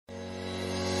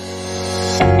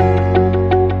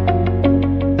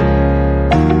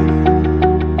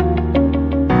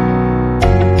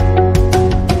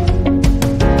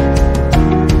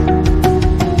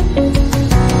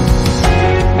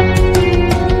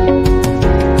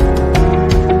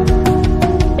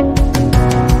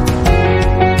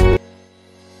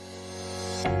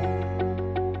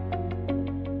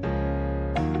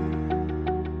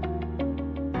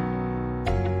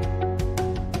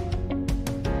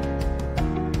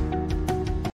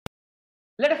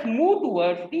Let us move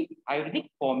towards the Ayurvedic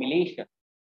formulation.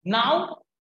 Now,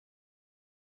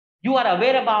 you are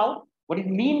aware about what is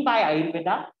meant by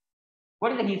Ayurveda,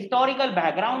 what is the historical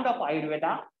background of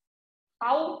Ayurveda,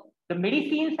 how the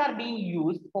medicines are being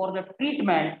used for the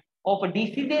treatment of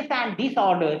diseases and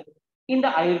disorders in the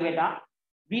Ayurveda.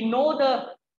 We know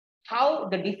how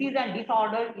the disease and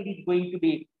disorder it is going to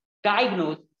be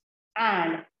diagnosed,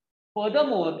 and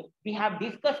furthermore, we have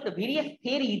discussed the various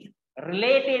theories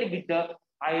related with the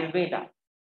Ayurveda.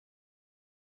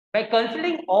 By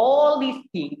considering all these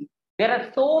things, there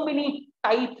are so many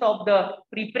types of the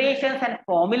preparations and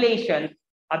formulations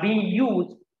are being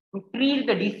used to treat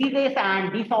the diseases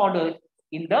and disorders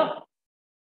in the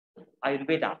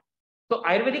Ayurveda. So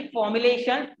Ayurvedic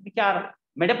formulations, which are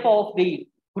made up of the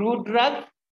crude drugs,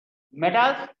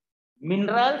 metals,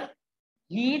 minerals,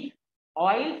 heat,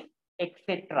 oils,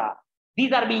 etc.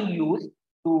 These are being used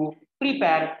to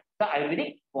prepare the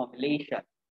Ayurvedic formulation.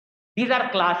 These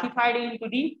are classified into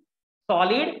the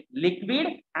solid, liquid,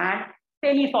 and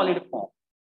semi-solid form.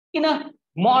 In a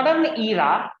modern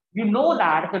era, you know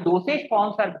that the dosage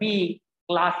forms are being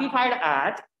classified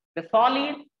as the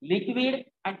solid, liquid,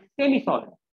 and semi-solid.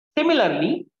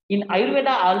 Similarly, in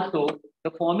Ayurveda also,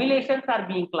 the formulations are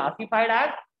being classified as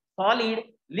solid,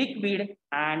 liquid,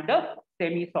 and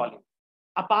semi-solid.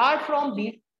 Apart from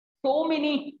this, so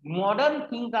many modern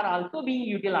things are also being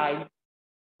utilized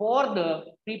for the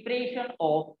preparation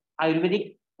of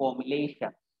Ayurvedic formulation.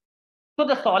 So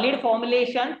the solid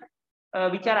formulations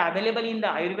which are available in the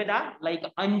Ayurveda, like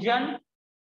Anjan,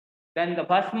 then the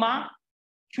Bhasma,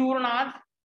 Churnas,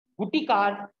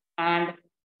 Gutikas, and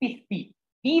Pisti.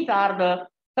 These are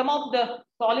some of the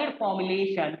solid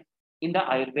formulations in the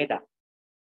Ayurveda.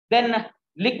 Then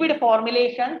liquid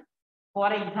formulations,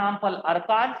 for example,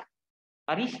 Arkas,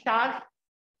 Aristas,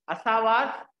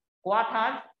 Asavas,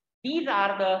 Quathas. These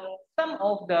are some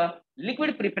of the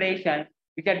liquid preparations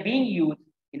which are being used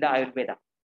in the Ayurveda.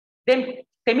 Then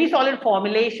semi-solid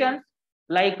formulations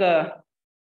like Ghan,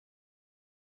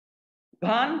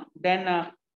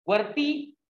 then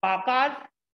Varti, Pakas,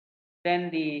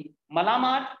 then the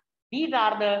Malamas. These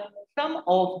are some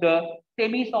of the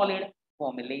semi-solid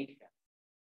formulations.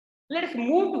 Let us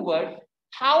move towards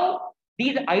how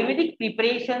these Ayurvedic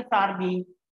preparations are being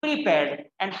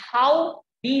prepared and how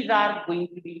these are going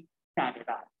to be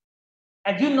standardized.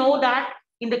 As you know that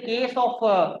in the case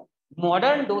of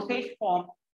modern dosage form,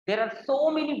 there are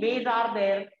so many ways are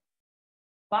there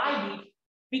by which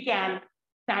we can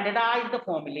standardize the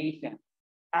formulation.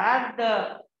 As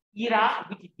the era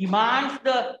which demands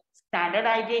the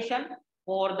standardization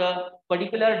for the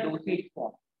particular dosage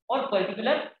form or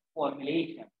particular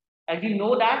formulation. As you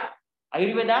know that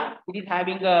Ayurveda, it is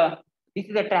having this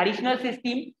is a traditional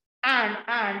system,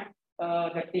 and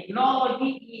the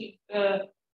technology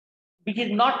which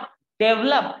is not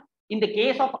developed in the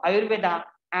case of Ayurveda,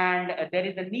 and there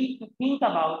is a need to think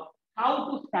about how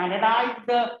to standardize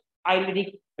the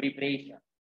Ayurvedic preparation.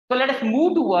 So let us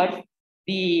move towards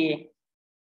the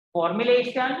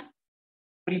formulation,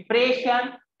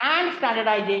 preparation, and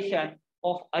standardization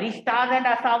of Aristas and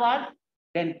Asavas,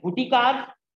 then Gutikas,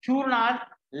 Churnas,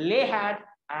 Lehas,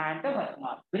 and the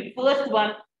Bhasmas. The first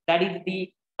one, that is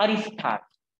the Aristas.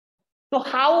 So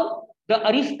how the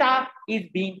Arista is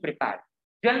being prepared?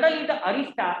 Generally, the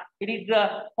Arista, it is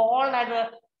called as a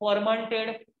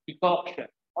fermented decoction.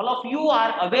 All of you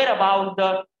are aware about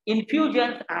the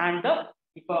infusions and the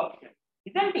decoction,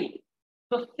 isn't it?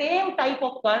 So same type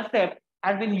of concept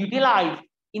has been utilized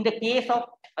in the case of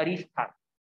Arista,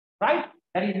 right?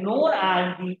 That is known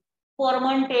as the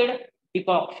fermented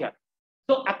decoction.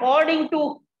 So according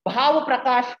to Bhav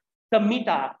Prakash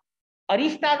Samhita,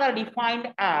 Aristas are defined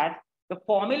as the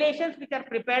formulations which are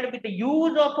prepared with the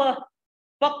use of a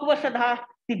Pakvashadha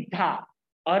Siddha,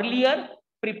 earlier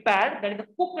prepared, that is a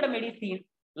cooked medicine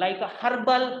like a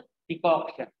herbal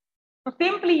decoction. So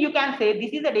simply you can say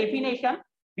this is a definition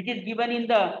which is given in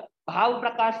the Bhav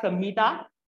Prakash Samhita,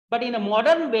 but in a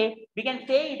modern way, we can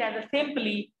say it as a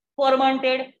simply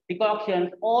fermented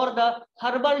decoctions or the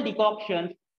herbal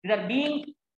decoctions that are being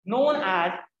known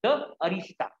as the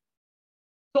Arista.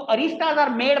 So Aristas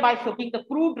are made by soaking the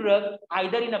crude drug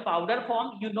either in a powder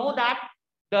form. You know that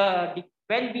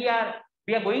when we are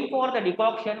going for the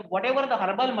decoction, whatever the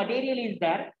herbal material is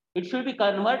there, it should be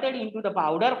converted into the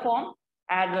powder form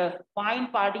as fine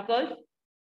particles,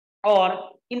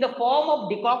 or in the form of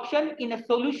decoction in a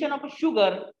solution of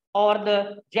sugar or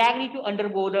the jaggery to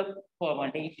undergo the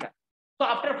fermentation. So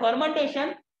after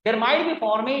fermentation, there might be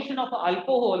formation of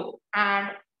alcohol, and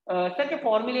such a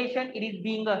formulation, it is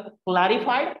being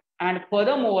clarified and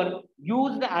furthermore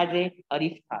used as a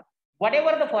Arista.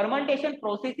 Whatever the fermentation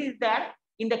process is there,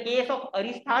 In the case of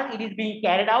aristas, it is being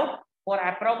carried out for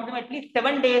approximately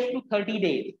 7 days to 30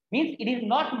 days. Means it is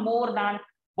not more than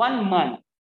 1 month.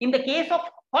 In the case of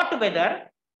hot weather,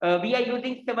 we are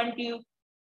using 7 to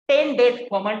 10 days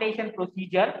fermentation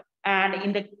procedure. And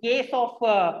in the case of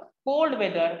cold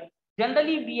weather,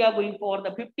 generally we are going for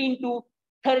the 15 to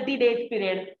 30 days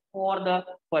period for the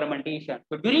fermentation.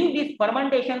 So during this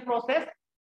fermentation process,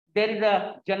 there is a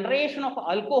generation of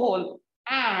alcohol,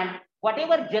 and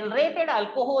whatever generated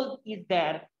alcohol is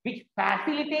there, which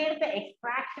facilitates the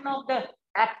extraction of the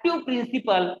active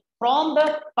principle from the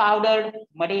powdered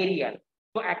material.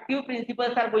 So active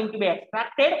principles are going to be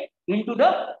extracted into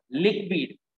the liquid,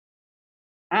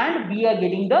 and we are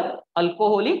getting the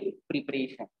alcoholic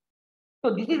preparation.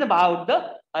 So this is about the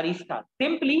aristas.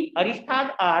 Simply,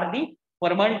 aristas are the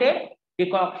fermented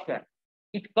decoction.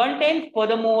 It contains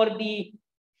furthermore the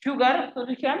sugar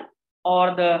solution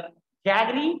or the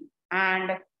jaggery,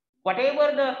 and whatever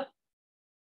the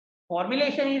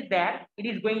formulation is there, it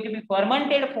is going to be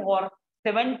fermented for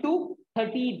 7 to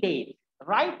 30 days,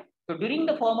 right? So during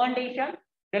the fermentation,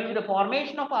 there will be the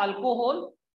formation of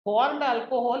alcohol. Formed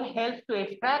alcohol helps to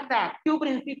extract the active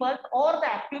principles or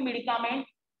the active medicament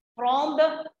from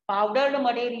the powdered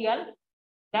material.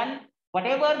 Then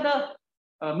whatever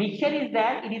the mixture is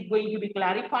there, it is going to be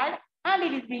clarified and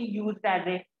it is being used as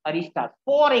a aristas.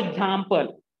 For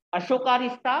example, Ashoka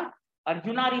arista,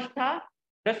 Arjuna arista,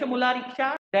 Dashamula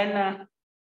arista, then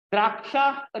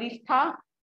Draksha arista,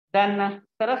 then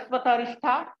Saraswata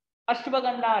arista,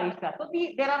 Ashwagandha arista. So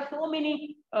there are so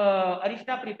many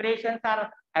arista preparations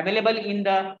are available in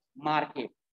the market.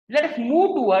 Let us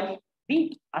move towards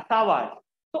the asavas.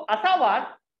 So asavas,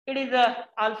 it is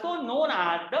also known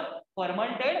as the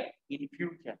fermented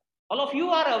infusion. All of you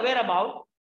are aware about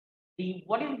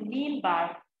what is mean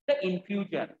by the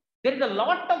infusion. There is a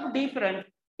lot of difference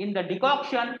in the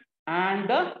decoction and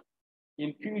the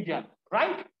infusion,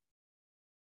 right?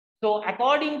 So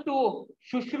according to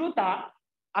Sushruta,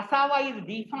 asava is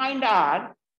defined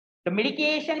as the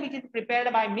medication which is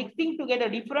prepared by mixing together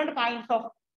different kinds of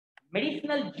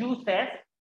medicinal juices,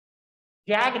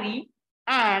 jaggery,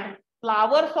 and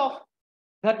flowers of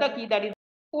Ghataki, that is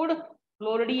Ud,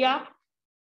 Floridia,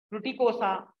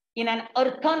 fruticosa, in an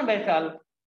earthen vessel,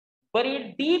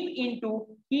 buried deep into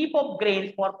heap of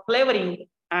grains for flavoring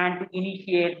and to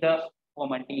initiate the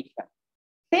fermentation.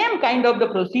 Same kind of the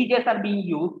procedures are being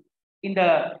used in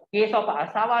the case of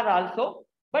asavas also,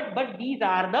 but these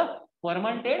are the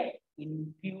fermented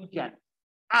infusion.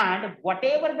 And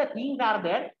whatever the things are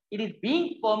there, it is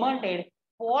being fermented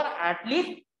for at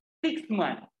least 6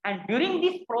 months. And during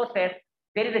this process,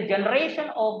 there is a generation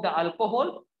of the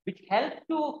alcohol which helps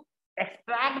to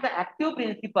extract the active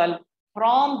principle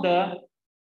from the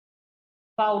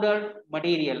powdered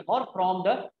material or from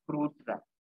the crude drug.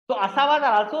 So asavas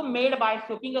are also made by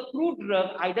soaking a crude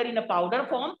drug either in a powder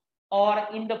form or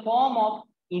in the form of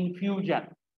infusion.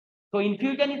 So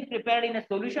infusion is prepared in a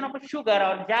solution of a sugar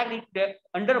or jaggery to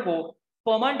undergo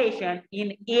fermentation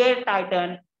in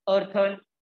air-tightened earthen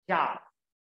jars.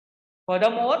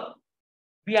 Furthermore,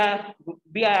 we are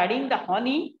adding the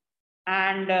honey,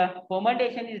 and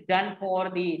fermentation is done for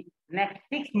the next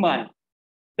 6 months.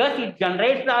 Thus, it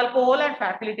generates the alcohol and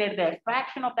facilitates the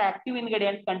extraction of the active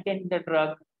ingredients contained in the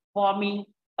drug, forming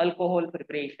alcohol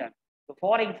preparation. So,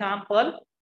 for example,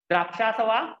 Draksha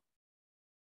asava,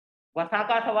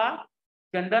 Vasaka asava,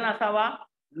 Chandan asava,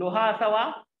 Loha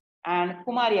asava, and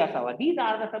Kumari asava. These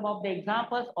are some of the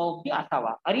examples of the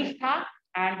asava. Aristha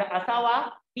and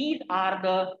asava, these are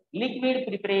the liquid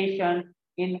preparation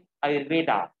in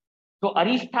Ayurveda. So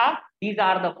Aristha, these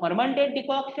are the fermented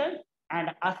decoctions,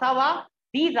 and asava,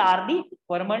 these are the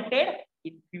fermented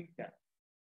infusions.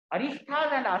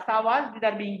 Arishthas and asavas, these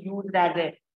are being used as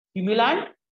a stimulant,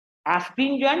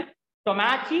 astringent,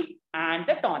 stomachic, and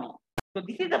the tonic. So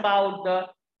this is about the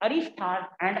arishthas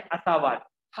and asavas.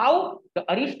 How the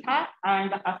arishthas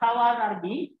and asavas are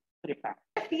being prepared.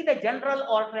 Let's see the general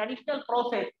or traditional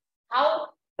process, how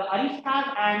the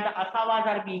arishthas and the asavas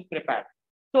are being prepared.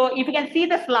 So if you can see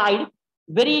the slide,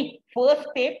 very first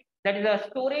step, that is the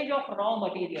storage of raw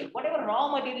material. Whatever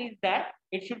raw material is there,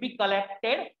 it should be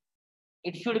collected,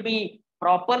 it should be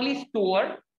properly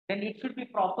stored, then it should be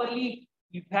properly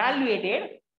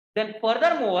evaluated. Then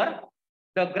furthermore,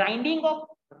 the grinding of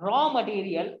raw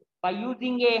material by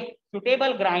using a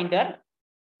suitable grinder,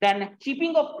 then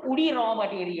chipping of woody raw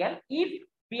material. If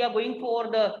we are going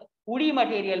for the woody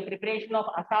material, preparation of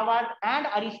asavas and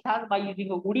arishthas by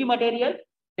using a woody material,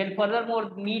 then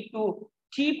furthermore need to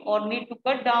chip or need to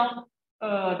cut down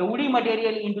the woody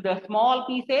material into the small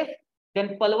pieces,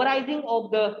 then pulverizing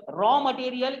of the raw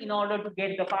material in order to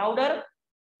get the powder,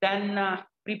 then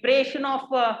preparation of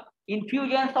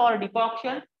infusions or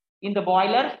decoctions in the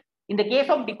boilers. In the case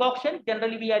of decoction,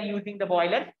 generally we are using the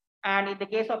boilers, and in the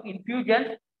case of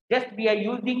infusions, just we are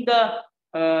using the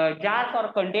jars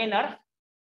or containers.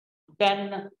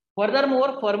 Then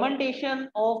furthermore, fermentation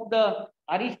of the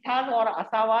aristas or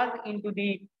asavas into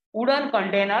the wooden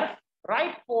containers,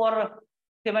 right, for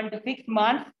 7 to 6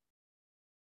 months,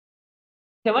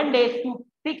 7 days to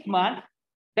 6 months.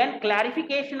 Then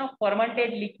clarification of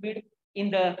fermented liquid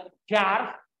in the jars,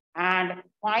 and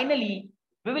finally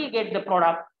we will get the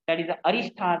product, that is the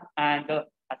aristas and the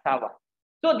asava.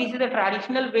 So this is the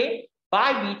traditional way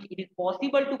by which it is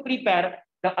possible to prepare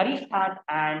the aristas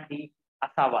and the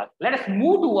asavas. Let us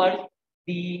move towards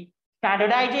the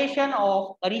standardization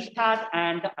of aristas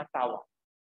and the asava.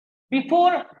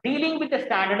 Before dealing with the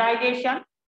standardization,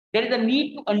 there is a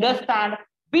need to understand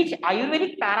which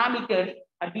Ayurvedic parameters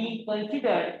are being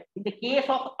considered in the case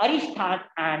of aristas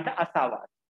and asavas.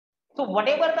 So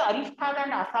whatever the aristas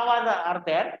and asavas are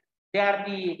there, they are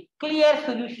the clear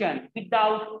solution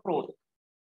without froth.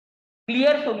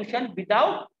 Clear solution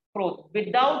without froth,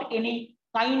 without any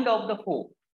kind of the foam.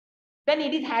 Then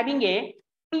it is having a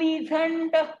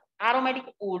pleasant aromatic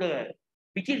odor,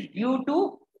 which is due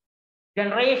to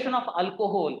generation of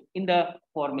alcohol in the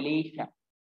formulation.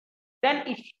 Then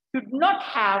it should not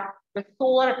have the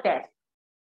sour taste.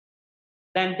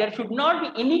 Then there should not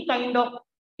be any kind of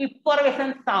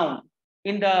effervescent sound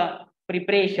in the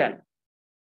preparation.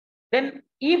 Then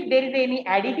if there is any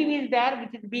additive is there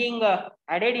which is being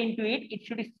added into it, it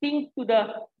should sink to the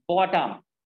bottom.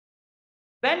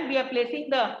 When we are placing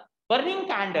the burning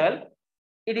candle,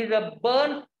 it is a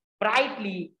burn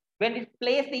brightly when it's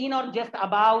placed in or just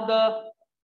above the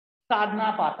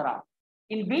sadhana patra,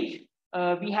 in which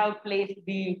we have placed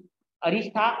the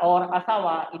arista or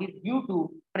asava. It is due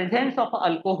to presence of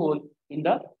alcohol in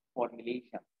the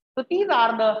formulation. So these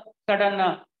are the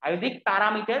certain Ayurvedic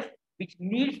parameters which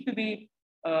needs to be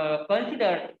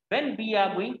considered when we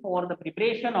are going for the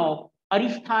preparation of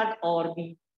aristas or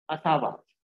the asava.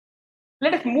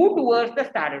 Let us move towards the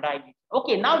standardization.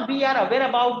 Okay, now we are aware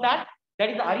about that. That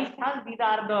is the aristas, these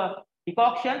are the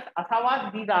decoctions,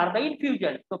 asavas, these are the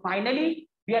infusions. So finally,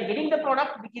 we are getting the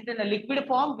product which is in a liquid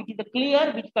form, which is a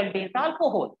clear, which contains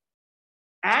alcohol.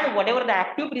 And whatever the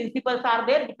active principles are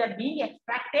there, which are being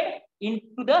extracted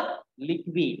into the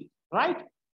liquid, right?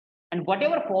 And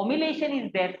whatever formulation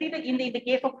is there, see in the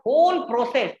case of whole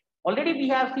process, already we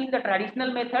have seen the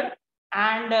traditional method,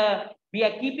 and we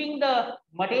are keeping the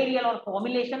material or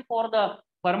formulation for the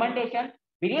fermentation.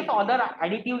 Various other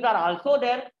additives are also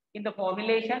there in the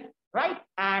formulation, right?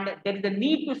 And there is a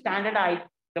need to standardize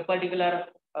the particular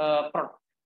product.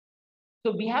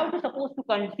 So we have to suppose to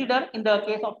consider in the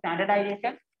case of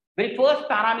standardization, very first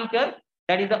parameter,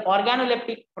 that is the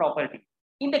organoleptic property.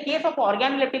 In the case of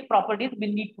organoleptic properties,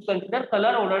 we need to consider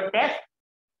color odor test,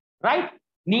 right?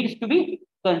 Needs to be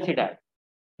considered.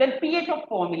 Then pH of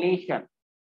formulation.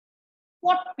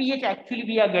 What pH actually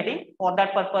we are getting? For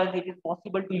that purpose, it is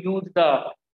possible to use the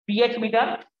pH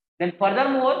meter. Then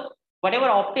furthermore, whatever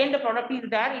obtained the product is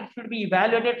there, it should be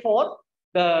evaluated for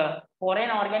the foreign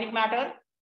organic matter,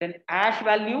 then ash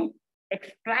value,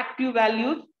 extractive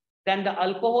values, then the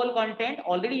alcohol content.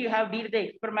 Already you have did the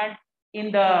experiment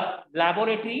in the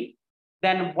laboratory.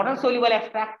 Then water soluble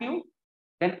extractive,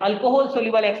 then alcohol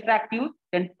soluble extractive,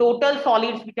 then total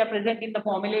solids which are present in the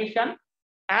formulation.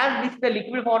 As this is the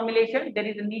liquid formulation, there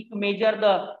is a need to measure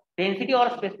the density or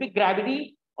specific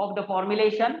gravity of the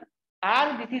formulation.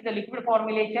 As this is the liquid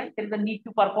formulation, there is a need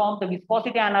to perform the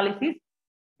viscosity analysis,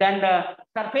 then the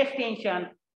surface tension,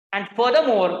 and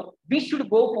furthermore, we should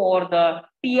go for the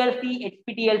TLC,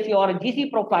 HPTLC or GC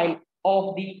profile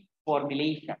of the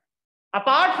formulation.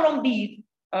 Apart from these,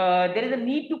 there is a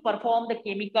need to perform the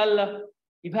chemical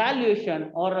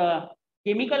evaluation or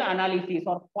chemical analysis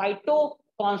or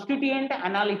phytoconstituent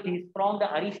analysis from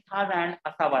the aristas and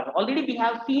asavas. Already we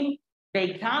have seen the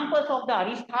examples of the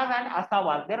aristas and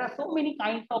asavas. There are so many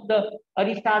kinds of the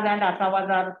aristas and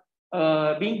asavas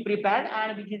are being prepared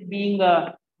and which is being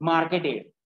marketed.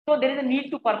 So there is a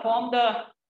need to perform the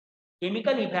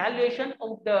chemical evaluation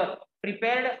of the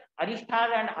prepared aristas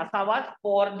and asavas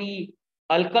for the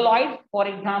alkaloids, for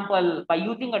example, by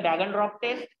using a Dagon-Drop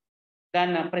test,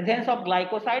 then presence of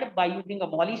glycoside by using a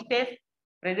Mollis test,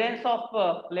 presence of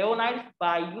flavonoids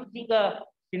by using a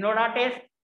Shinoda test,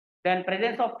 then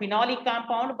presence of phenolic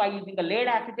compound by using a lead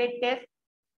acetate test,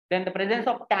 then the presence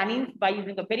of tannins by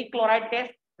using a ferric chloride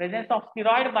test, presence of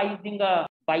steroid by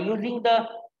using the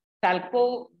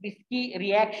Salkovsky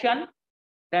reaction,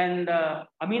 then the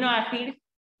amino acids,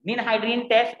 ninhydrin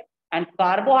test, and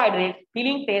carbohydrates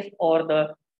filling test or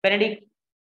the Benedict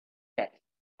test.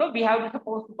 So we have to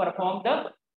supposed to perform the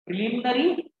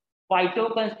preliminary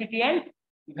phytoconstituent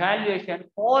evaluation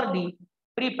for the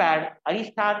prepared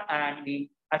aristas and the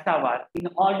asavas in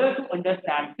order to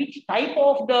understand which type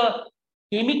of the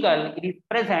chemical it is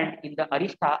present in the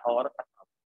arista or asava.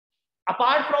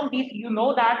 Apart from this, you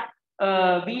know that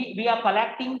we are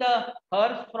collecting the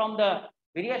herbs from the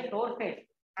various sources,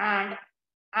 and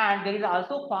there is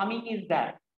also farming is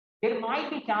there. There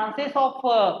might be chances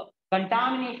of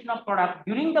contamination of product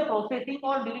during the processing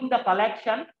or during the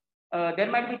collection.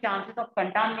 There might be chances of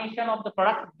contamination of the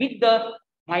product with the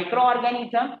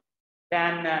microorganisms,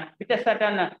 then with a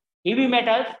certain heavy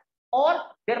metals, or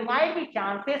there might be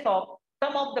chances of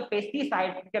some of the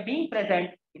pesticides which are being present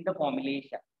in the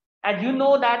formulation. As you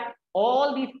know that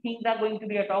all these things are going to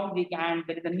be toxic, and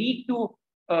there is a need to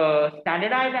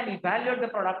standardize and evaluate the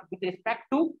product with respect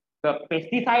to the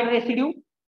pesticide residue,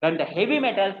 then the heavy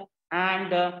metals,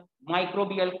 and the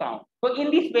microbial count. So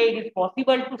in this way, it is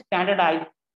possible to standardize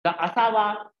the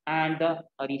asava and the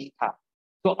arista.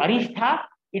 So arista,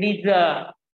 it is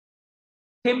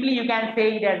simply you can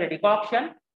say it as a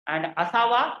decoction, and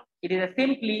asava, it is a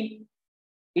simply,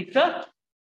 it's a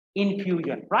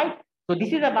infusion, right? So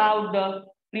this is about the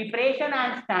preparation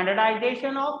and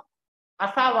standardization of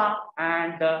asava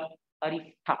and the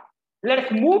arista.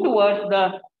 Let's move towards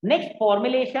the next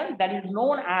formulation that is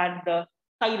known as the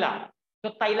tailas.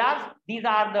 So tailas, these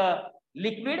are the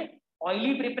liquid,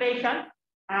 oily preparation,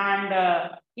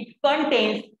 and it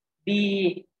contains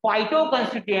the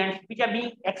phytoconstituents which are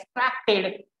being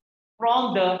extracted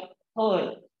from the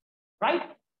herb, right?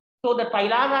 So the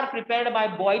tailas are prepared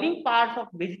by boiling parts of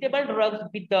vegetable drugs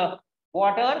with the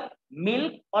water,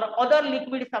 milk, or other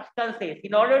liquid substances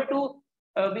in order to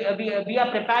we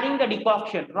are preparing the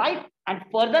decoction, right? And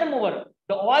furthermore,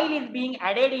 the oil is being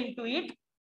added into it,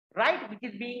 right? Which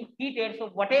is being heated. So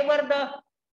whatever the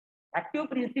active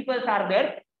principles are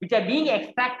there, which are being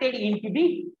extracted into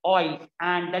the oils,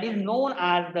 and that is known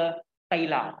as the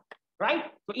tailas, right?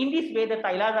 So in this way, the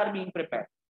tailas are being prepared.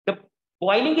 The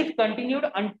boiling is continued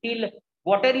until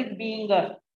water is being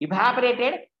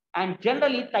evaporated, and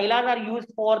generally tailas are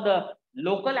used for the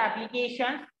local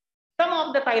applications. Some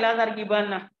of the tailas are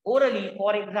given orally,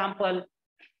 for example,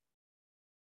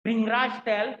 Bringraj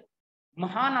tel,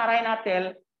 Mahanarayana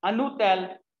tel, Anu tel,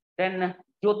 then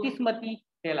Jyotismati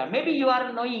tela. Maybe you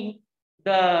are knowing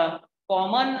the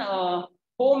common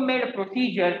homemade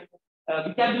procedures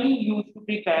which are being used to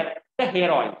prepare the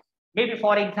hair oil. Maybe,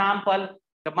 for example,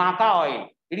 the maca oil.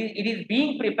 It is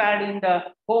being prepared in the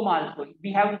home also.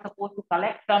 We have supposed to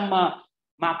collect some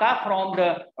maca from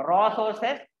the raw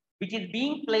sources, which is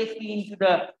being placed into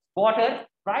the water,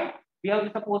 right? We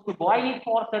have supposed to boil it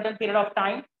for a certain period of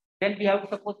time. Then we have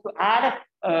supposed to add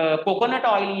coconut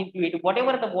oil into it.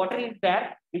 Whatever the water is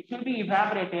there, it should be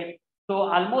evaporated. So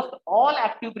almost all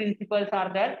active principles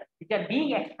are there, which are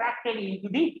being extracted into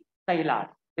the tailas.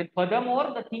 Then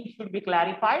furthermore, the things should be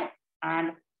clarified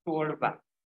and stored back.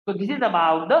 So this is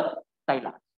about the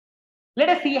tailas. Let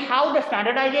us see how the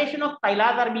standardization of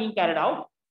tailas are being carried out.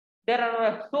 There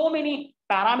are so many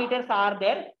parameters are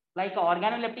there, like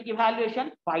organoleptic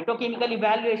evaluation, phytochemical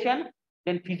evaluation,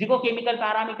 then physicochemical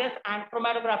parameters, and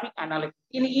chromatographic analysis.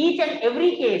 In each and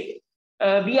every case,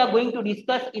 we are going to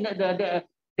discuss in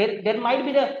there might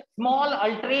be the small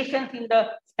alterations in the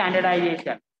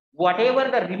standardization. Whatever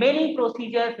the remaining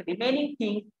procedures, remaining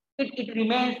things, it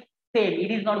remains same.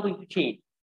 It is not going to change.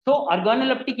 So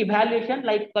organoleptic evaluation,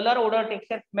 like color, odor,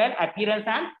 texture, smell, appearance,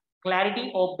 and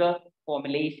clarity of the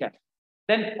formulation.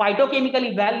 Then phytochemical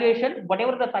evaluation,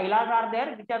 whatever the tailas are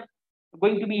there, which are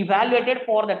going to be evaluated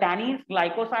for the tannins,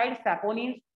 glycosides,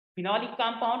 saponins, phenolic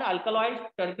compound, alkaloids,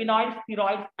 terpenoids,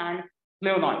 steroids, and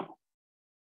flavonoids.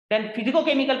 Then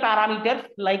physicochemical parameters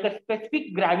like a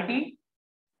specific gravity,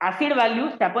 acid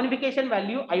value, saponification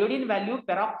value, iodine value,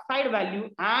 peroxide value,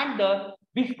 and the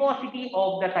viscosity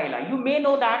of the tila. You may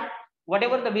know that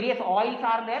whatever the various oils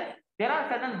are there, there are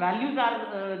certain values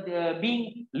are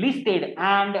being listed,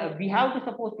 and we have to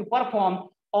supposed to perform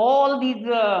all these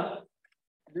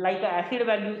like acid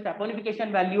value,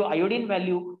 saponification value, iodine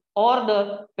value, or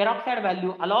the peroxide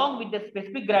value along with the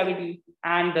specific gravity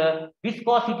and the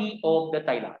viscosity of the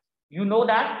tila. You know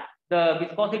that the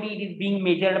viscosity is being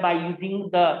measured by using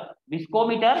the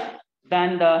viscometer,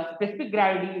 then the specific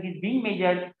gravity is being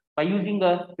measured by using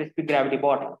the specific gravity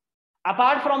bottle.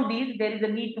 Apart from these, there is a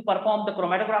need to perform the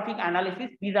chromatographic analysis.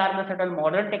 These are the certain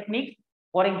modern techniques.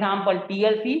 For example,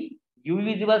 TLC,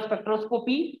 UV visible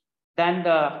spectroscopy, then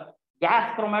the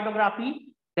gas chromatography,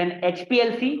 then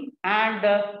HPLC, and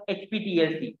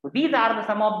HPTLC. So these are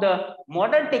some of the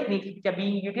modern techniques which are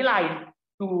being utilized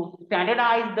to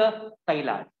standardize the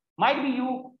tailas. Might be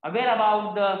you aware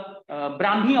about the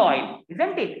Brahmi oil,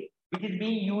 isn't it? Which is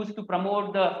being used to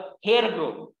promote the hair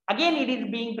growth. Again, it is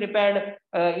being prepared.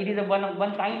 It is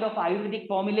one kind of Ayurvedic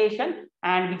formulation,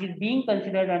 and which is being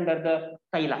considered under the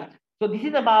tailas. So this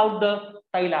is about the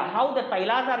taila, how the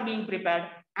tailas are being prepared,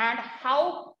 and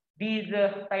how these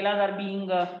tailas are being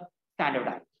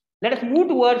standardized. Let us move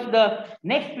towards the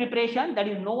next preparation, that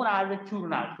is known as the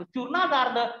churnas. So churnas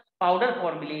are the powder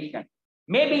formulation.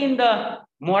 Maybe in the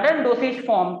modern dosage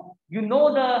form, you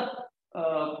know the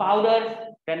powders,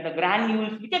 then the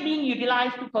granules, which are being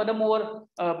utilized to furthermore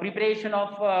preparation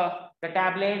of the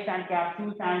tablets and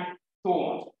capsules and so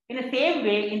on. In the same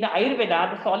way, in the Ayurveda,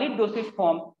 the solid dosage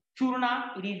form, churna,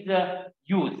 it is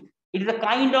used. It is a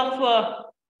kind of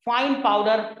fine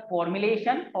powder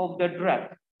formulation of the drug.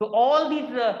 So all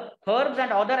these herbs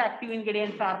and other active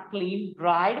ingredients are cleaned,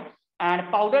 dried, and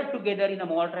powdered together in a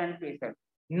mortar and pestle.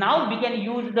 Now we can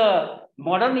use the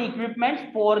modern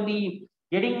equipment for the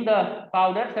getting the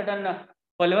powder, certain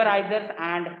pulverizers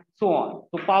and so on.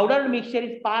 So powder mixture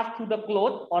is passed through the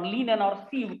cloth or linen or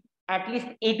sieve at least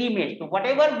 80 minutes. So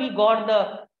whatever we got the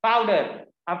powder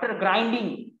after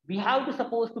grinding, we have to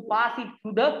suppose to pass it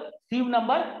through the sieve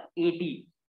number 80.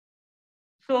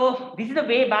 So this is the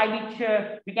way by which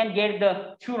we can get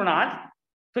the churnas.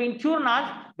 So in churnas,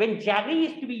 when jaggery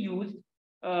is to be used,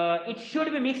 it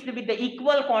should be mixed with the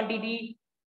equal quantity,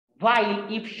 while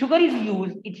if sugar is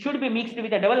used, it should be mixed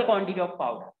with a double quantity of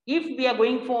powder. If we are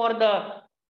going for the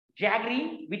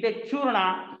jaggery with a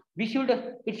churna,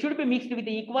 it should be mixed with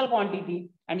the equal quantity,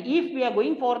 and if we are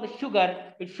going for the sugar,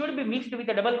 it should be mixed with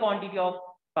a double quantity of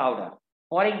powder.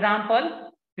 For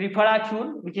example, Triphala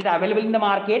churn, which is available in the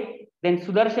market, then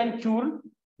Sudarshan churn,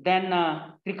 then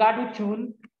Trikatu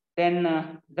churn,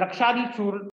 then Drakshadi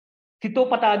churn,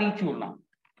 Sitopatadi churna.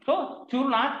 So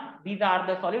churnas, these are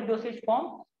the solid dosage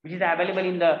form, which is available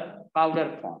in the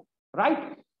powder form,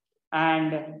 right?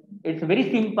 And it's very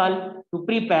simple to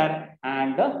prepare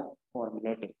and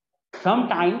formulate it.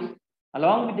 Sometimes,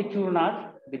 along with the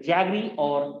churnas, the jaggery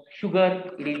or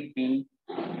sugar, it is being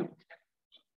used.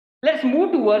 Let's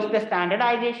move towards the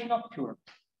standardization of churnas.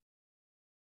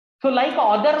 So like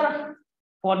other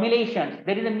formulations,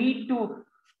 there is a need to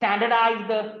standardize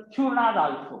the churnas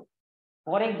also.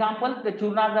 For example, the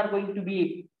churnas are going to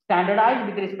be standardized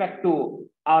with respect to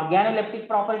organoleptic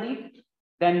properties,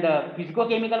 then the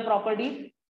physicochemical properties,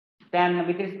 then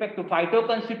with respect to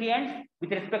phytoconstituents,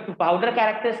 with respect to powder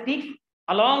characteristics,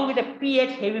 along with the pH,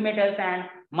 heavy metals, and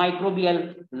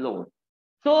microbial load.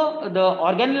 So the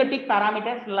organoleptic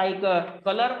parameters like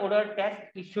color, odor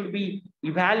test, it should be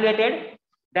evaluated.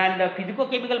 Then the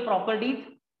physicochemical properties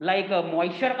like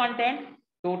moisture content,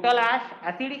 total ash,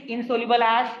 acid insoluble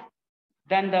ash,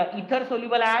 then the ether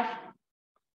soluble ash,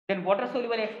 then water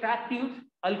soluble extractives,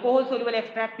 alcohol soluble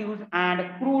extractives,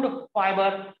 and crude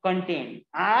fiber content.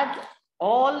 As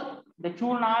all the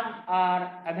churnas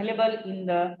are available in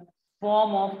the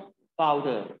form of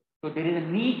powder, so there is a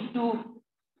need to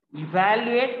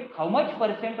evaluate how much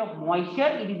percent of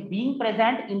moisture it is being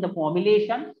present in the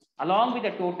formulation, along with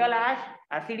the total ash,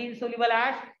 acid insoluble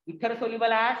ash, ether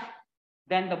soluble ash,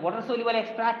 then the water soluble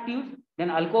extractives, then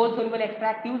alcohol soluble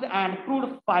extractives, and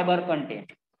crude fiber content.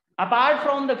 Apart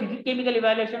from the physicochemical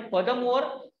evaluation,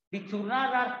 furthermore, the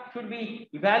churnas should be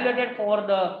evaluated for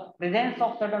the presence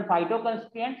of certain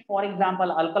phytoconstituents, for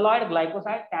example, alkaloid,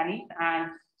 glycoside, tannins, and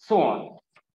so on.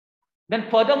 Then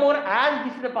furthermore, as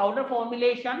this is a powder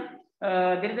formulation,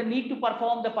 there is a need to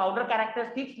perform the powder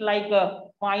characteristics like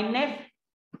fineness,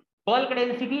 bulk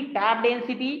density, tab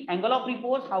density, angle of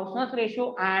repose, Hausner's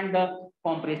ratio, and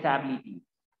compressibility.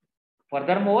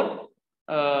 Furthermore,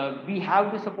 we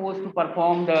have to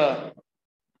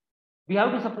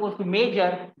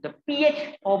measure the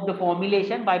pH of the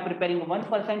formulation by preparing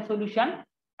 1% solution,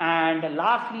 and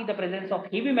lastly, the presence of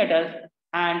heavy metals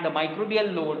and the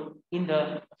microbial load in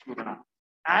the churna.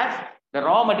 As the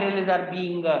raw materials are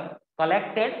being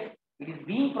collected, it is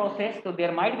being processed, so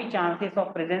there might be chances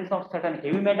of presence of certain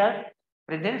heavy metals,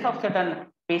 presence of certain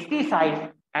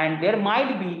pesticides, and there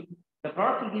might be the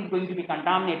product is going to be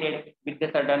contaminated with the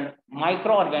certain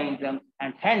microorganisms,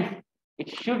 and hence it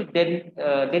should then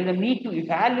there is a need to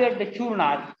evaluate the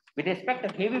churnas with respect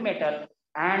to heavy metal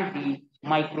and the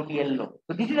microbial load.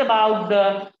 So this is about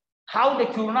the how the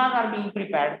churnas are being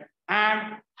prepared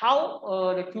and how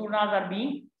the churnas are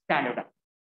being standardized.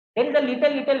 There is a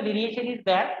little variation is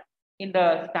there in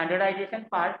the standardization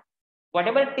part.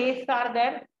 Whatever tastes are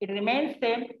there, it remains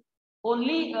same.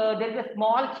 Only there is a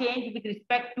small change with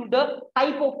respect to the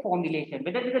type of formulation,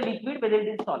 whether it is a liquid, whether it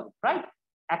is solid, right?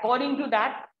 According to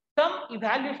that, some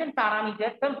evaluation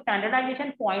parameters, some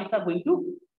standardization points are going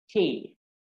to change.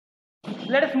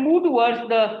 Let us move towards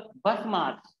the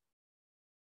bhasmas.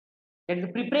 That is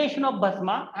the preparation of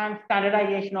bhasma and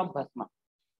standardization of bhasma.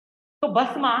 So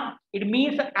bhasma, it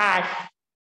means ash,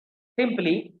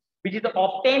 simply, which is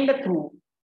obtained through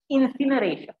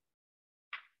incineration.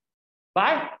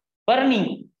 By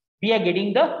burning, we are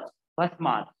getting the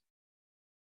bhasmas.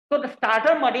 So the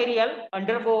starter material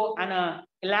undergo an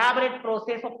elaborate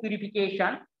process of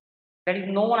purification that is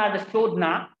known as the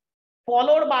shodhana,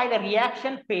 followed by the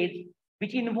reaction phase,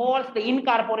 which involves the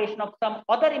incorporation of some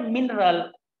other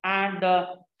mineral and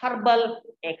herbal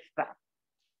extract.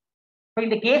 So in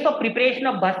the case of preparation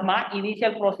of bhasma,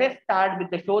 initial process starts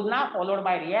with the shodhana, followed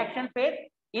by reaction phase,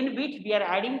 in which we are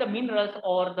adding the minerals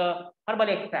or the herbal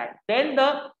extract. Then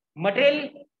the material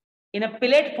in a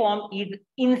pellet form is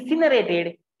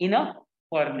incinerated in a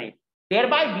furnace.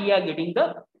 Thereby, we are getting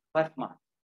the bhasma.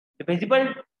 The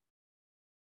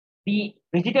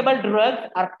vegetable drugs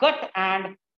are cut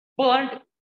and burnt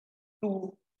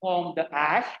to form the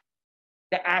ash.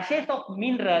 The ashes of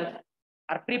minerals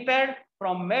are prepared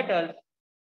from metals,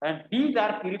 and these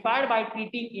are purified by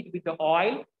treating it with the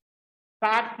oil,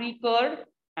 fat-free curd,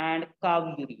 and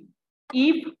cow urine.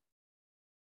 If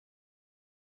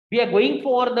we are going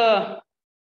for the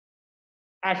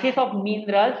ashes of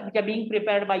minerals which are being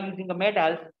prepared by using the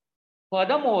metals,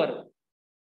 furthermore,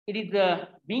 it is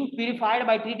being purified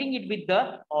by treating it with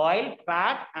the oil,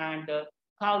 fat, and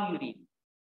cow urine.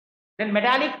 Then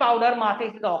metallic powder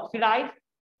masses is oxidized,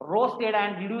 roasted,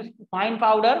 and reduced to fine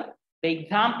powder. The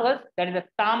examples, that is the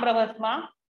Tamra Bhasma,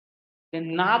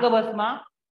 then Naga Bhasma,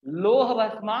 Loha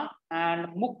Bhasma, and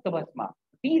Mukta Bhasma.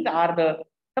 These are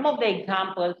some of the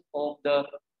examples of the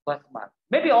Bhasmas.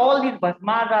 Maybe all these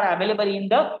Bhasmas are available in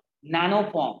the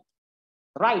nano form,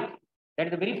 right? That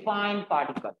is a very fine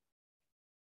particle.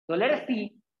 So let us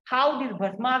see how these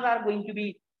Bhasmas are going to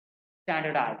be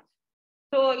standardized.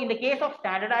 So in the case of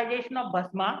standardization of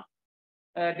Bhasma,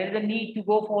 there is a need to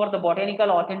go for the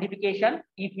botanical authentication.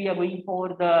 If we are going for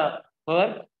the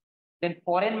herb, then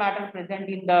foreign matter present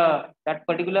in that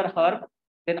particular herb,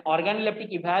 then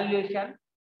organoleptic evaluation,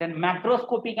 then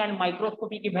macroscopic and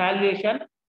microscopic evaluation,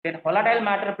 then volatile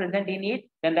matter present in it,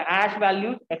 then the ash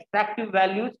values, extractive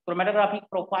values, chromatographic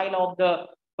profile of the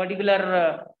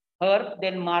particular herb,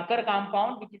 then marker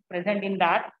compound which is present in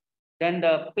that, then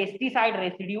the pesticide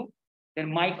residue, then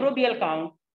microbial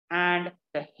count, and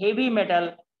the heavy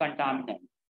metal contaminant.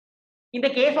 In the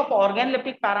case of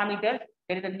organoleptic parameters,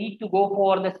 there is a need to go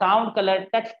for the sound, color,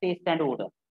 touch, taste, and odor.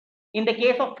 In the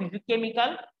case of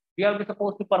physicochemical, we are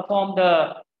supposed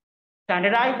to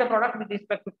standardize the product with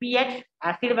respect to pH,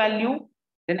 acid value,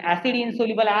 then acid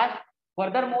insoluble ash.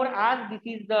 Furthermore, as this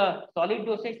is the solid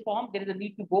dosage form, there is a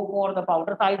need to go for the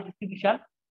powder size distribution.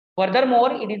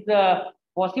 Furthermore, it is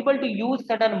possible to use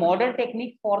certain modern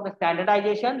techniques for the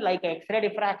standardization like X-ray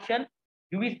diffraction,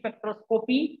 UV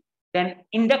spectroscopy, then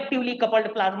inductively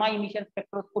coupled plasma emission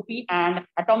spectroscopy, and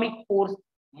atomic force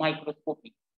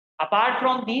microscopy. Apart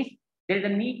from this, there is a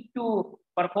need to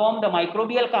perform the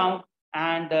microbial count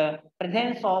and the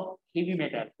presence of heavy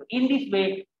metal. So in this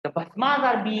way, the bhasmas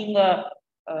are being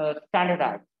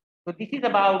standardized. So this is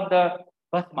about the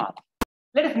bhasmas.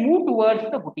 Let us move towards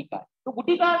the gutikas. So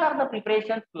gutikas are the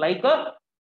preparations like a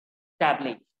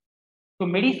tablet. So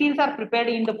medicines are prepared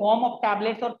in the form of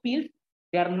tablets or pills.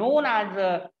 They are known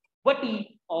as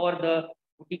vati or the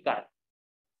gutikas.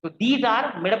 So these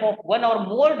are made up of one or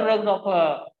more drugs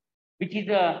of which is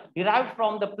derived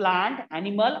from the plant,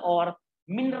 animal, or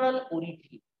mineral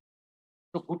origin.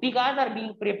 So gutikas are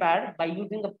being prepared by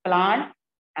using the plant,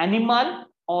 animal,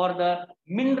 or the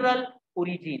mineral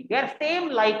origin. They are same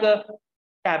like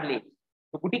tablets.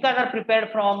 So gutikas are prepared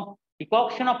from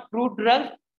decoction of fruit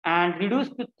drugs and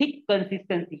reduced to thick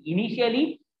consistency.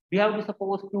 Initially, we have to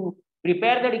supposed to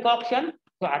prepare the decoction.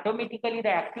 So automatically the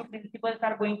active principles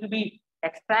are going to be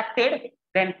extracted.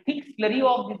 Then thick slurry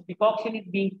of this decoction is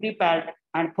being prepared,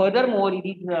 and furthermore it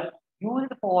is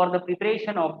used for the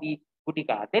preparation of the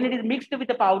gutika. Then it is mixed with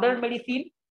the powdered medicine,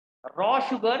 raw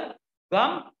sugar,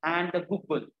 gum, and the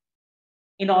gugul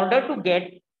in order to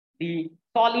get the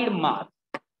solid mass.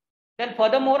 Then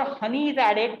furthermore, honey is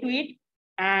added to it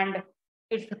and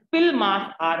its pill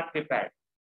mass are prepared.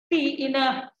 See, in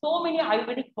so many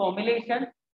Ayurvedic formulations,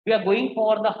 we are going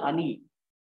for the honey.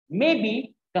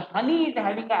 Maybe the honey is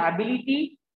having the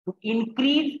ability to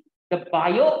increase the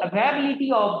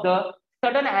bioavailability of the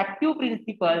certain active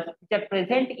principles which are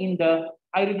present in the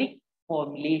Ayurvedic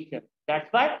formulation. That's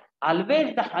why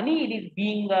always the honey it is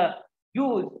being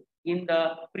used in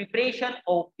the preparation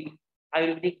of the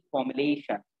Ayurvedic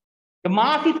formulation. The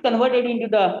mass is converted into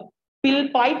the pill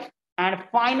pipes and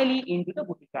finally into the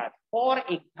gutikas. For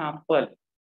example,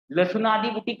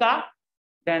 Lasunadi Gutika,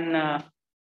 then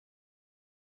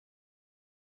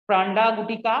Pranda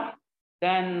Gutika,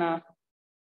 then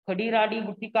Khadiradi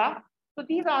Gutika. So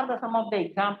these are some of the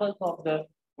examples of the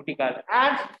gutikas.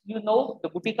 As you know, the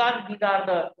gutikas, these are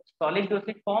the solid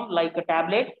dosage form like a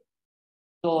tablet.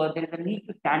 So there is a need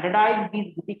to standardize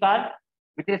these gutikas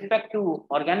with respect to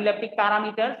organoleptic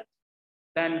parameters,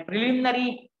 then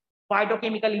preliminary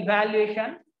phytochemical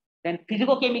evaluation, then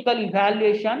physicochemical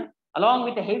evaluation, along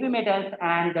with the heavy metals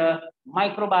and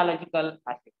microbiological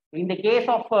aspects. So in the case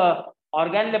of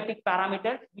organoleptic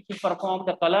parameters, which will perform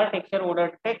the color, texture,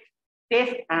 odor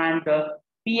test and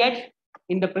pH.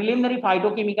 In the preliminary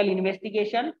phytochemical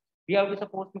investigation, we are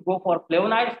supposed to go for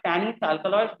flavonoids, tannins,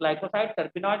 alkaloids, glycosides,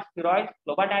 terpenoids, steroids,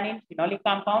 clobutannins, phenolic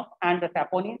compounds, and the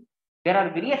saponins. There are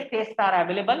various tests are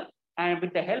available, and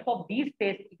with the help of these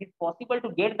tests, it is possible to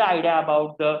get the idea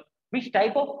about which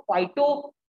type of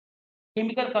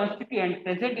phytochemical constituent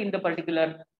present in the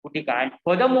particular gutica. And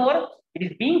furthermore, it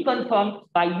is being confirmed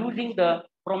by using the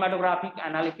chromatographic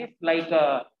analysis like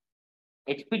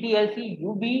HPTLC,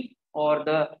 UV, or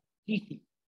the GC.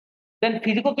 Then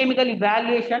physicochemical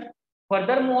evaluation.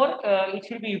 Furthermore, it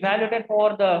should be evaluated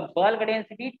for the bulk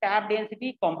density, tap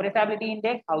density, compressibility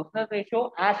index, Hausner's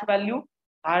ratio, ash value,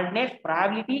 hardness,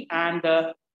 friability, and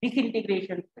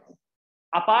disintegration.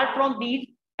 Apart from these,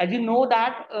 as you know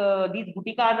that these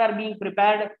gutikas are being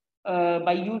prepared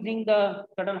by using the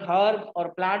certain herbs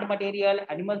or plant material,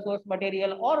 animal source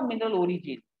material, or mineral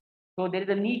origin. So there is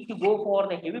a need to go for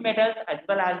the heavy metals as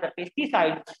well as the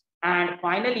pesticides. And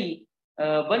finally,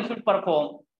 one should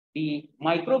perform the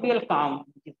microbial count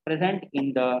which is present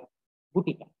in the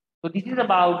gutica. So this is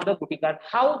about the gutikas,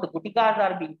 how the gutikas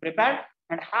are being prepared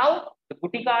and how the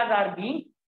gutikas are being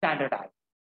standardized.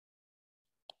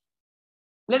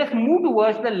 Let us move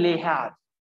towards the lehas.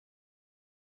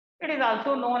 It is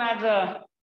also known as a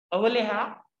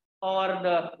avaleha or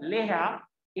the leha.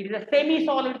 It is a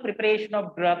semi-solid preparation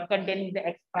of drug containing the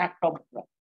extract of drug.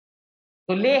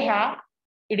 So leha,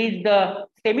 it is the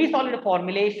semi-solid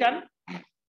formulation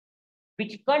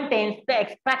which contains the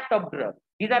extract of drug.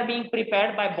 These are being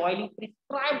prepared by boiling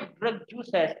prescribed drug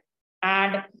juices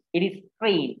and it is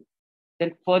strained.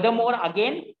 Then furthermore,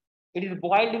 again, it is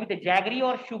boiled with the jaggery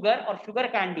or sugar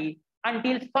candy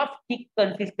until soft thick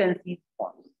consistency is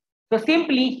formed. So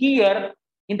simply here,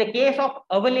 in the case of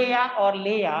avaleya or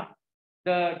leya,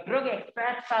 the drug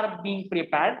extracts are being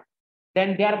prepared.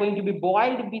 Then they are going to be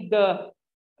boiled with the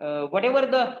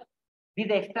whatever these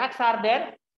extracts are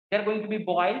there. They are going to be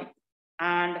boiled,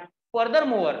 and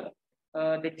furthermore,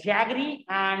 the jaggery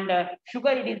and sugar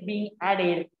it is being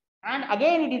added, and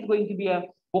again it is going to be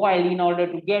boiled in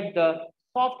order to get the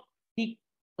soft thick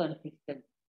consistency.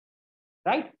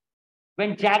 Right?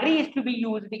 When jaggery is to be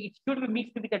used, it should be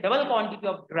mixed with a double quantity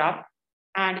of drug,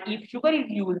 and if sugar is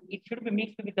used, it should be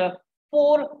mixed with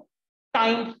 4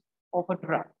 times of a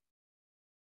drug.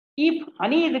 If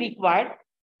honey is required,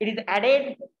 it is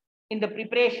added in the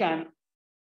preparation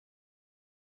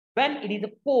when it is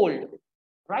cold,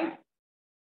 right?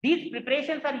 These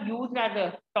preparations are used as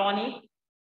a tonic,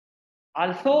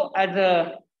 also as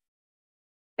a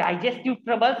digestive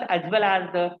troubles as well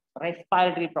as the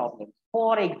respiratory problems.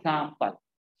 For example,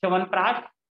 Chyawanprash,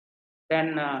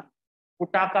 then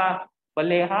Utaka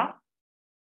Valeha,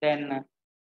 then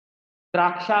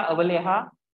Draksha Avaleha,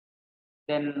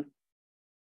 then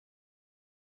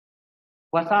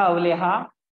Vasa Avaleha,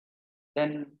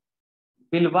 then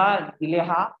Bilva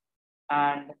Dileha,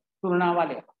 and Turna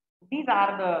Valeha. These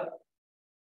are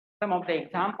some of the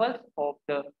examples of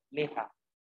the leha.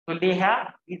 So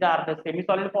leha, these are the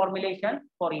semi-solid formulations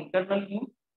for internal use,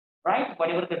 right?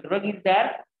 Whatever the drug is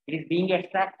there, it is being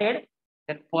extracted.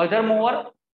 Then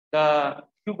furthermore, the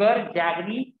sugar,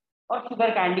 jaggery, or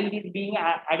sugar candy is being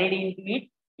added into it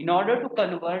in order to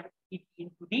convert it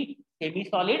into the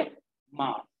semi-solid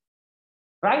mass,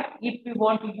 right? If we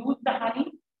want to use the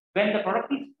honey, when the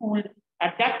product is cooled,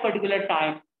 at that particular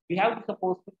time, we have to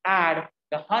suppose to add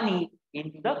the honey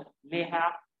into the leha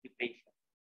preparation.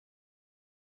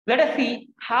 Let us see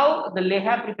how the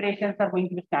leha preparations are going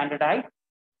to be standardized.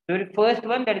 So the first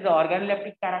one, that is the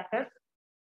organoleptic characters.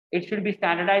 It should be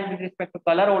standardized with respect to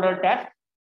color odor test.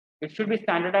 It should be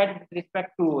standardized with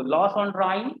respect to loss on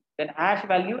drying, then ash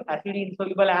value, acid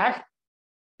insoluble ash,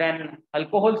 then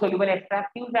alcohol soluble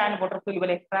extractives and water soluble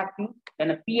extractives,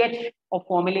 then a pH of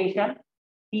formulation,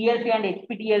 TLC and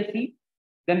HPTLC,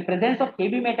 then presence of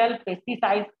heavy metal,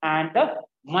 pesticides, and the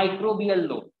microbial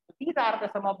load. So these are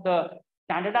some of the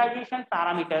standardization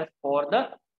parameters for the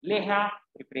leha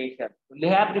preparation. So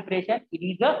leha preparation, it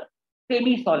is a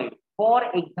semi-solid. For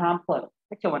example,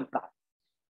 the Chyawanprash.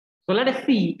 So let us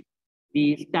see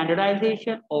the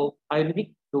standardization of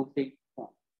Ayurvedic dosage form.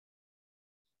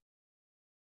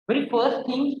 Very first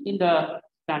thing in the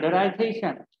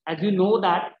standardization, as you know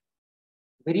that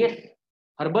various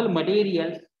herbal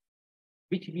materials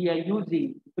which we are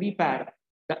using to prepare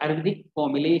the Ayurvedic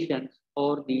formulations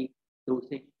or the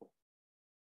dosage form.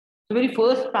 The very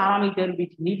first parameter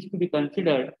which needs to be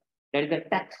considered, that is the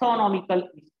taxonomical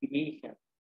estimation.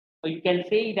 So you can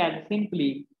say that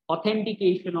simply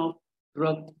authentication of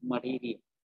drug material.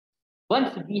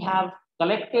 Once we have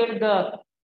collected the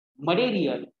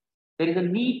material, there is a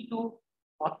need to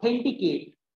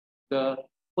authenticate the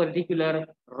particular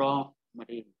raw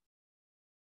material.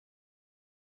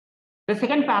 The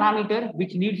second parameter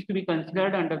which needs to be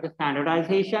considered under the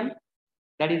standardization,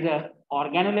 that is a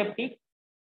organoleptic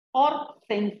or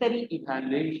sensory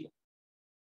evaluation.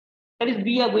 That is,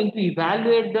 we are going to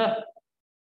evaluate the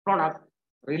product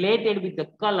related with the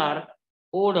color,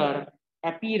 odor,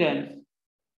 appearance,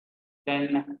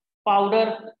 then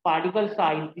powder particle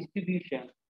size distribution,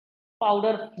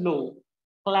 powder flow,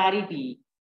 clarity.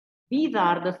 These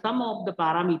are the some of the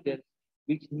parameters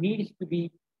which needs to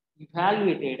be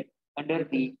evaluated under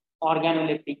the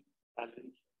organoleptic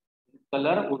evaluation.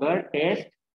 Color, odor, taste,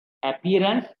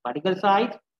 appearance, particle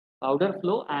size, powder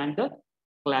flow, and the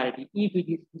clarity. If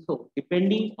it is so,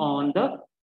 depending on the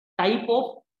type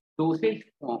of dosage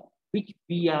form which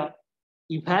we are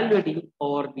evaluating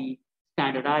or the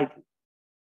standardizing.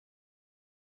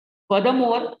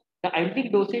 Furthermore, the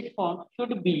Ayurvedic dosage form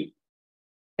should be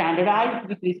standardized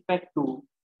with respect to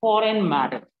foreign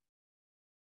matter.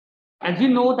 As you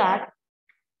know that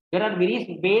there are various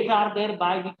ways are there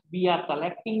by which we are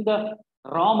collecting the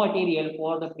raw material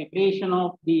for the preparation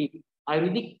of the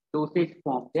Ayurvedic dosage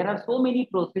form. There are so many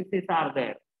processes are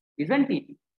there, isn't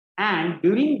it? And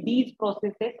during these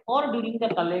processes or during the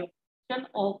collection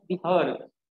of the herbs,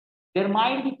 there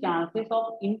might be chances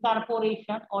of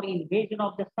incorporation or invasion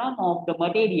of the some of the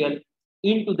material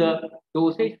into the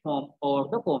dosage form or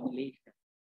the formulation.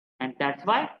 And that's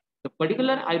why the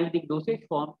particular Ayurvedic dosage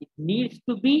form, it needs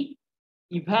to be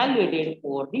evaluated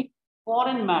for the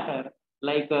foreign matter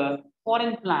like a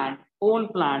foreign plant, own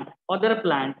plant, other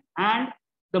plant, and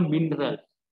the minerals.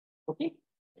 Okay.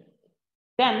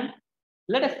 Then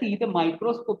let us see the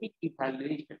microscopic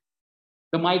evaluation.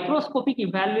 The microscopic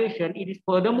evaluation, it is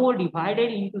furthermore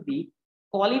divided into the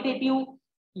qualitative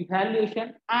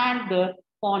evaluation and the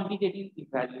quantitative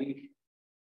evaluation.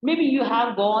 Maybe you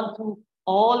have gone through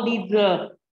all these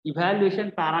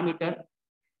evaluation parameters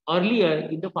earlier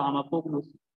in the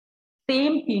pharmacognosy.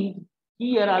 Same thing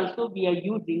here also we are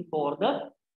using for the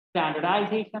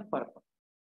standardization purpose.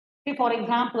 Say for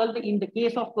example, in the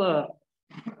case of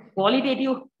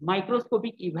qualitative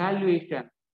microscopic evaluation,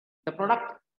 the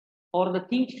product or the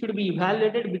thing should be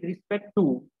evaluated with respect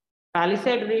to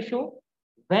palisade ratio,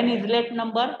 Venn islet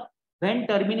number, Venn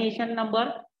termination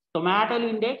number, stomatal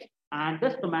index, and the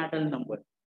stomatal number.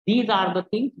 These are the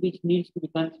things which needs to be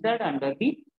considered under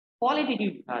the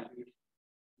qualitative evaluation.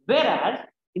 Whereas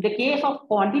in the case of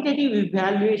quantitative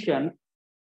evaluation,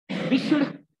 we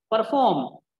should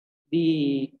perform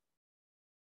the,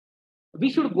 we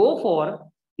should go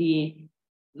for the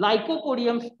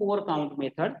lycopodium spore count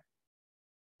method,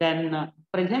 then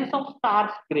presence of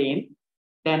starch grain,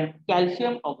 then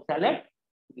calcium oxalate.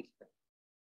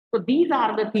 So these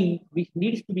are the things which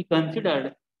needs to be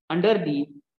considered under the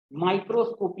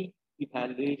microscopic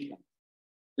evaluation.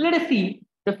 Let us see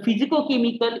the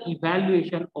physicochemical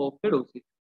evaluation of the dosage.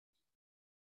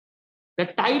 The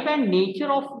type and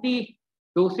nature of the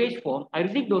dosage form,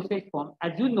 Ayurvedic dosage form,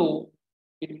 as you know,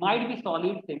 it might be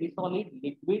solid, semi-solid,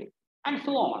 liquid, and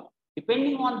so on.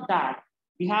 Depending on that,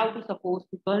 we have to suppose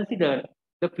to consider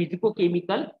the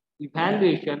physicochemical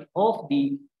evaluation of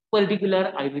the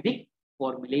particular Ayurvedic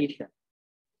formulation.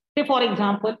 Say for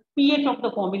example, pH of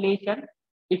the formulation,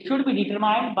 it should be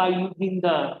determined by using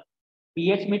the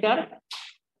pH meter.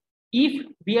 If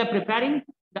we are preparing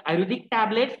the Ayurvedic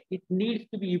tablets, it needs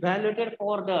to be evaluated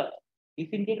for the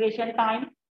disintegration time,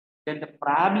 then the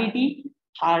friability,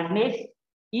 hardness.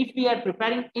 If we are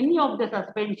preparing any of the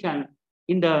suspension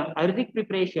in the Ayurvedic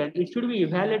preparation, it should be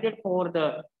evaluated for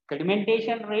the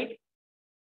sedimentation rate.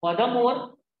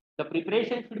 Furthermore, the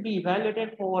preparation should be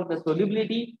evaluated for the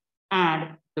solubility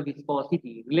and the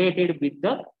viscosity related with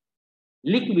the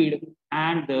liquid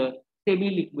and the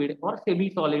semi-liquid or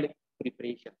semi-solid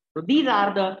preparation. So these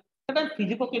are the certain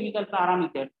physicochemical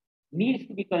parameters needs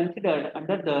to be considered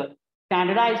under the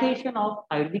standardization of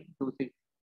Ayurvedic dosage.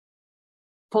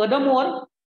 Furthermore,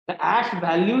 the ash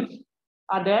values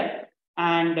are there,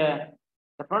 and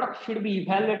the product should be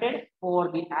evaluated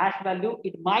for the ash value.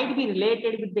 It might be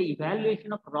related with the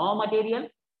evaluation of raw material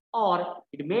or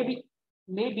it may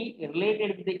be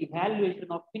related with the evaluation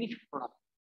of finished product.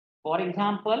 For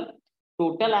example,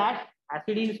 total ash,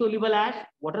 acid insoluble ash,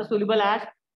 water soluble ash,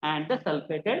 and the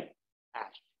sulfated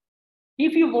ash.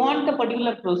 If you want a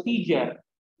particular procedure,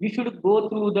 you should go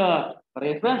through the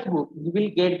reference book. You will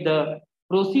get the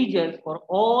procedures for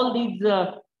all these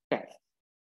tests.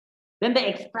 Then the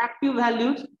extractive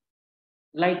values,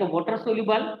 like a water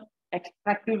soluble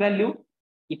extractive value,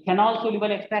 ethanol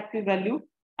soluble extractive value,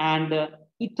 and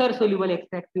ether soluble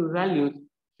extractive values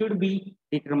should be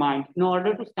determined in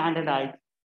order to standardize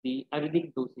the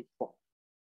Ayurvedic dosage form.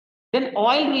 Then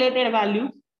oil related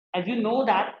values, as you know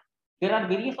that there are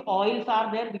various oils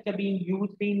are there which are being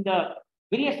used in the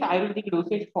various Ayurvedic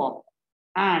dosage form,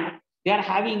 and they are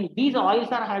having, these oils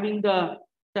are having the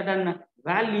certain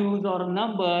values or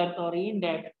numbers or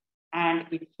index, and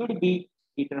it should be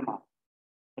determined.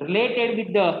 Related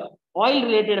with the oil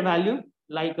related value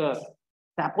like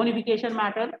saponification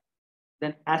matter,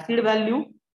 then acid value,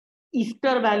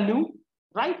 ester value,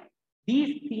 right?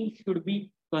 These things should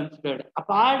be considered.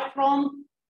 Apart from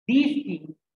these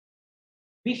things,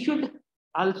 we should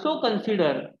also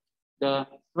consider the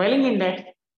swelling index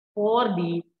for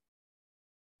the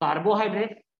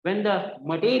carbohydrates. When the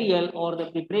material or the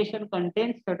preparation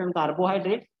contains certain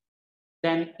carbohydrates,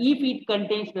 then if it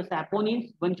contains the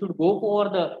saponins, one should go for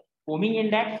the foaming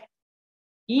index.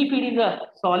 If it is a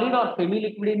solid or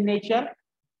semi-liquid in nature,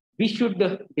 we should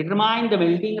determine the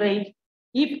melting range.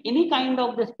 If any kind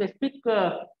of the specific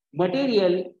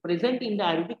material present in the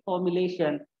Ayurvedic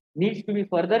formulation needs to be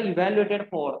further evaluated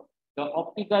for the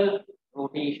optical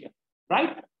rotation,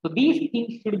 right? So these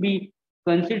things should be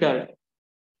considered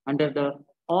under the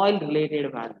oil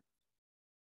related value.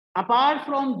 Apart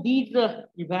from these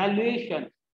evaluations,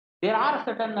 there are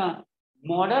certain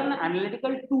modern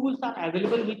analytical tools are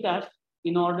available with us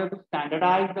in order to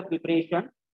standardize the preparation.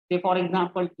 Say, for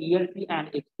example, TLC and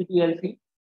HPTLC,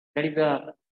 that is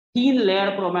a thin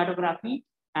layer chromatography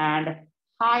and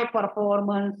high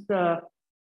performance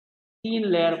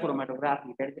thin layer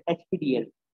chromatography, that is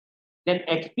HPTLC. Then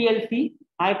HPLC,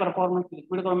 high performance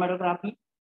liquid chromatography,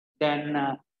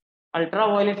 then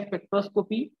ultraviolet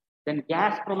spectroscopy, then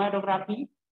gas chromatography,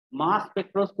 mass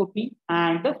spectroscopy,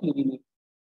 and the fluorimetry.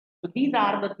 So these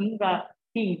are the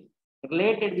things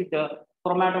related with the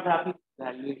chromatographic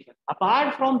evaluation.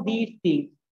 Apart from these things,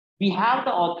 we have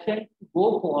the option to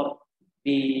go for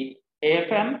the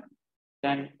AFM,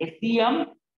 then SEM,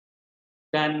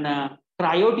 then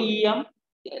cryo-DEM,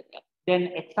 then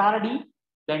XRD,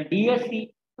 then DSC.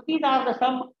 So these are the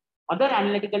some other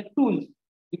analytical tools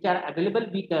which are available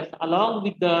with us along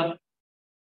with the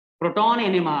proton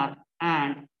NMR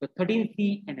and the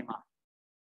 13C NMR,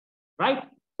 right?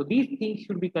 So these things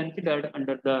should be considered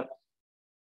under the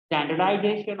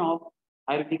standardization of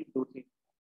Ayurvedic dosage.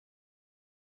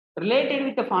 Related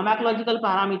with the pharmacological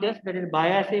parameters, that is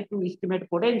bioassay to estimate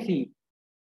potency,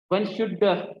 one should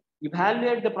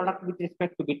evaluate the product with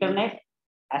respect to bitterness,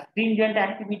 astringent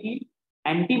activity,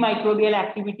 antimicrobial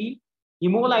activity,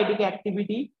 hemolytic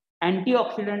activity,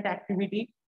 antioxidant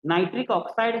activity, nitric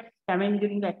oxide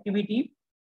scavenging activity,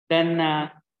 then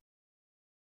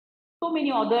so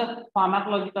many other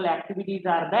pharmacological activities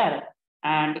are there,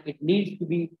 and it needs to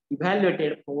be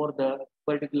evaluated for the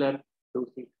particular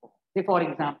dosage. Say, for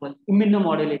example,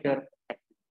 immunomodulator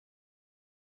activity.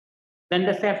 Then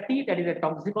the safety, that is a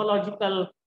toxicological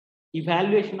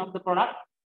evaluation of the product.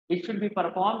 It should be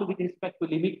performed with respect to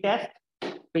limit test,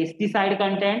 pesticide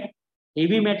content,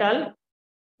 heavy metal,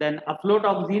 then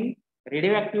aflatoxin,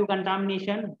 radioactive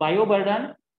contamination,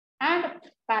 bioburden, and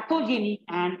pathogenic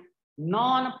and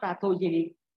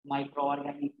non-pathogenic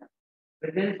microorganisms.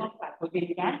 Presence of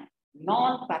pathogenic and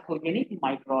non-pathogenic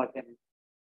microorganisms.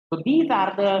 So these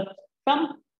are the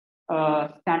some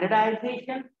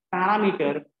standardization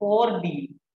parameter for the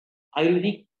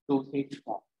Ayurvedic dosage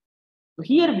form. So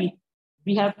here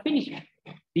we have finished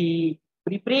the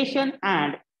preparation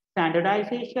and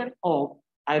standardization of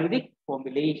Ayurvedic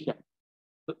formulation.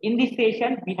 So in this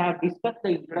session, we have discussed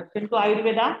the introduction to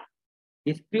Ayurveda,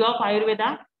 history of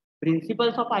Ayurveda,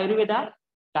 principles of Ayurveda,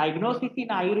 diagnosis in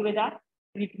Ayurveda,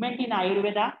 treatment in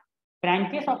Ayurveda,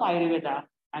 branches of Ayurveda,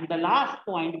 and the last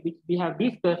point which we have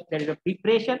discussed, that is the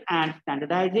preparation and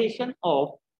standardization of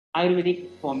Ayurvedic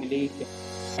formulation.